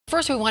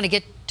First, we want to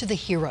get to the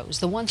heroes,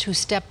 the ones who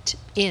stepped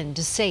in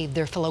to save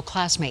their fellow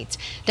classmates.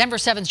 Denver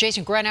 7's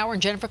Jason Grenauer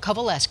and Jennifer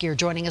Kovaleski are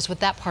joining us with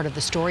that part of the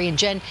story. And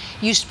Jen,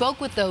 you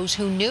spoke with those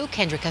who knew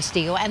Kendrick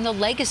Castillo and the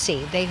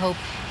legacy they hope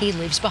he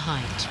leaves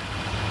behind.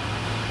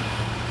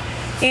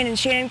 And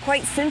Shannon,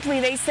 quite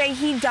simply, they say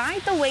he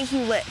died the way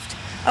he lived.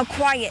 A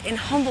quiet and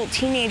humble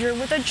teenager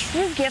with a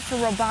true gift for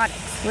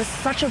robotics with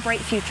such a bright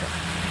future.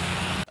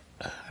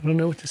 I don't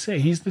know what to say.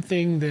 He's the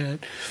thing that,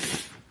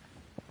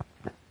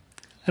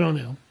 I don't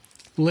know,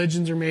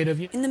 legends are made of.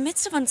 In the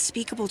midst of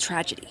unspeakable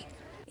tragedy,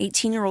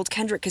 18-year-old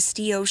Kendrick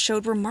Castillo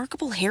showed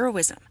remarkable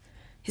heroism.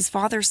 His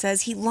father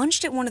says he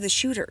lunged at one of the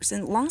shooters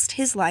and lost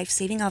his life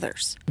saving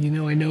others. You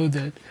know, I know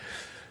that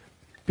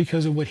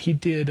because of what he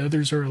did,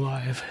 others are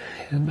alive,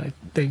 and I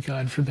thank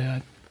God for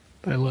that.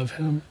 I love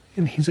him,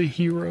 and he's a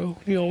hero.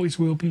 He always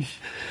will be.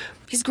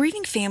 His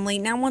grieving family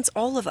now wants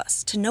all of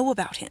us to know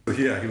about him.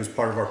 Yeah, he was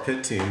part of our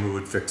pit team who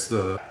would fix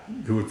the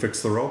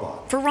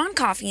robot. For Ron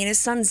Coffey and his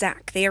son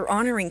Zach, they are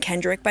honoring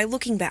Kendrick by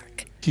looking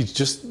back. He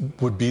just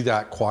would be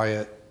that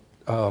quiet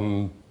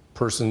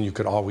person you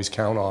could always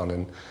count on,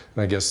 and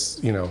I guess,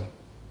 you know,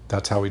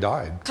 that's how he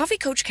died. Coffey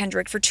coached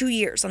Kendrick for 2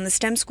 years on the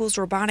STEM School's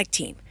robotic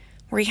team,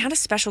 where he had a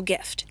special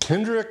gift.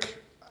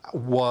 Kendrick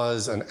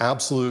was an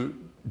absolute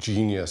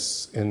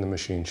genius in the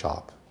machine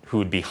shop. Who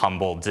would be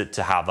humbled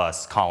to have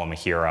us call him a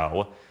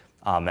hero,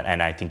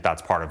 and I think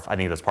that's part of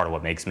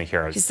what makes him a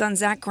hero. His son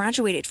Zach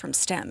graduated from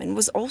STEM and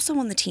was also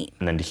on the team.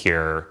 And then to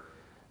hear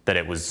that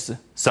it was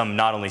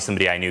not only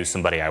somebody I knew,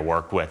 somebody I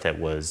worked with, it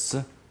was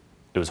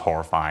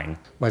horrifying.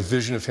 My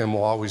vision of him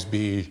will always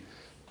be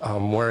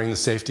wearing the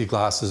safety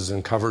glasses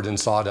and covered in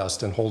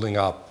sawdust and holding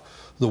up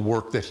the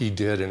work that he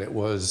did, and it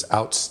was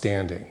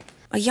outstanding.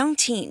 A young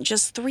teen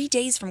just 3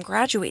 days from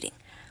graduating,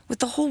 with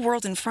the whole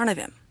world in front of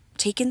him,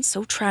 taken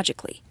so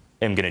tragically.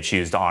 I'm going to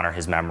choose to honor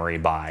his memory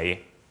by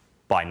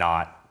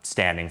not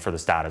standing for the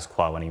status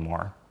quo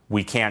anymore.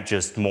 We can't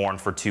just mourn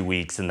for 2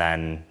 weeks and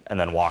then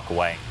walk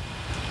away.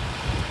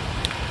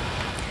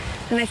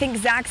 And I think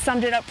Zach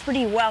summed it up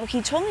pretty well.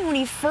 He told me when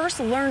he first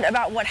learned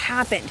about what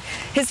happened,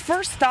 his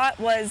first thought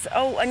was,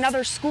 oh,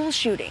 another school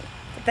shooting.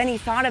 But then he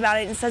thought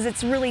about it and says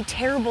it's really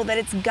terrible that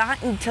it's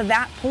gotten to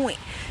that point,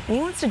 and he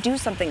wants to do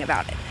something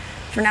about it.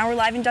 For now, we're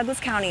live in Douglas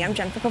County. I'm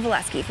Jennifer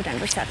Kovaleski for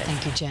Denver 7.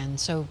 Thank you, Jen.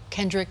 So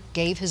Kendrick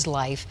gave his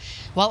life,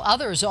 while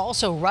others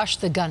also rushed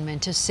the gunman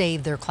to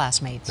save their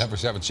classmates. Denver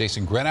 7's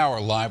Jason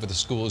Grenauer live at the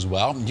school as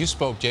well. You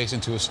spoke,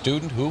 Jason, to a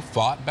student who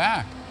fought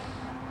back.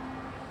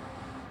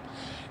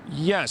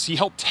 Yes, he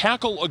helped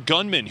tackle a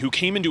gunman who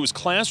came into his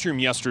classroom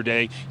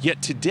yesterday,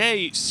 yet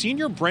today,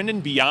 senior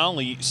Brendan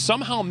Bialy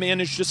somehow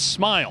managed to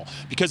smile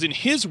because, in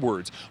his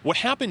words, what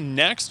happened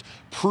next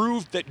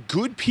proved that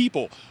good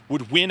people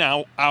would win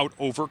out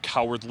over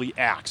cowardly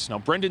acts. Now,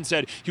 Brendan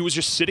said he was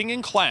just sitting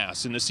in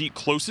class in the seat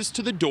closest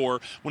to the door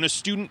when a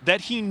student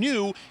that he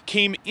knew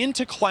came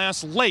into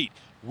class late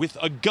with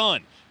a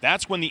gun.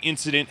 That's when the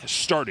incident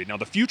started. Now,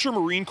 the future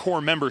Marine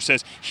Corps member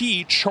says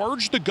he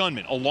charged the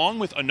gunman along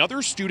with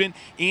another student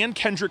and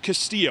Kendrick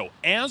Castillo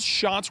as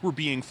shots were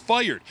being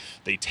fired.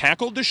 They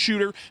tackled the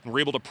shooter and were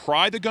able to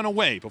pry the gun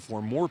away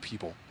before more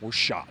people were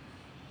shot.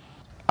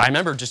 I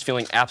remember just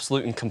feeling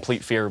absolute and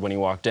complete fear when he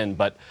walked in,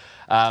 but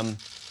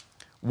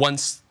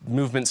once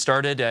movement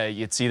started,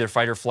 it's either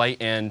fight or flight,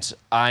 and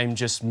I'm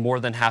just more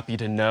than happy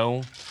to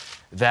know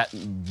that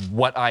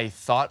what I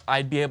thought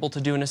I'd be able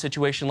to do in a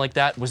situation like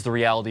that was the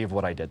reality of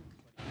what I did.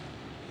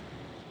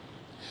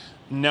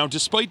 Now,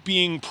 despite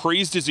being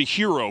praised as a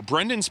hero,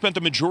 Brendan spent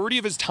the majority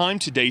of his time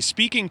today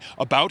speaking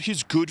about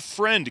his good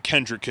friend,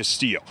 Kendrick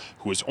Castillo,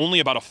 who was only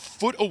about a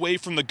foot away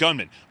from the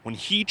gunman when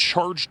he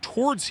charged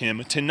towards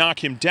him to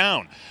knock him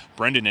down.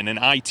 Brendan and an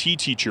IT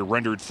teacher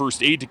rendered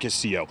first aid to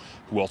Castillo,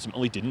 who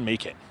ultimately didn't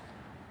make it.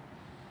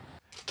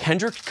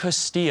 Kendrick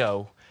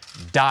Castillo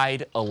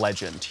died a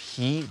legend.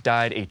 He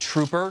died a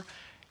trooper.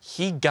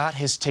 He got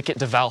his ticket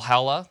to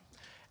Valhalla,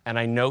 and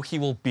I know he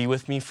will be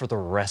with me for the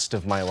rest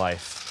of my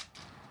life.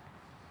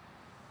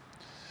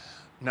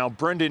 Now,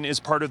 Brendan is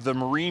part of the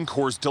Marine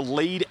Corps'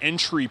 delayed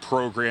entry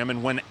program,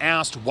 and when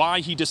asked why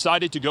he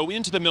decided to go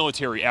into the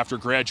military after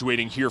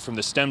graduating here from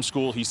the STEM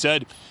school, he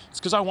said, "It's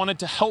because I wanted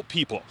to help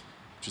people,"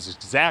 which is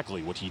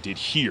exactly what he did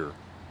here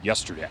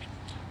yesterday.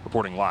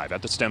 Reporting live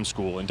at the STEM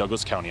school in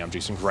Douglas County, I'm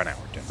Jason Grenauer,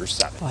 Denver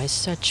 7. Boy,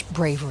 such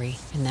bravery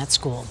in that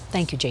school.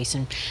 Thank you,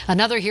 Jason.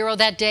 Another hero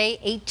that day,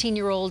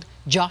 18-year-old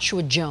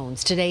Joshua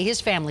Jones. Today, his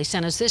family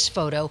sent us this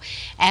photo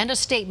and a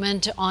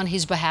statement on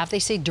his behalf. They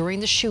say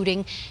during the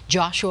shooting,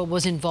 Joshua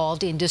was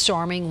involved in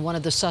disarming one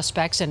of the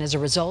suspects and as a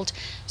result,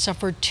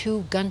 suffered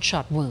 2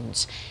 gunshot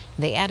wounds.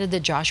 They added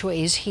that Joshua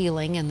is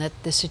healing and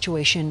that the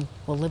situation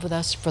will live with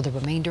us for the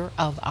remainder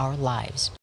of our lives.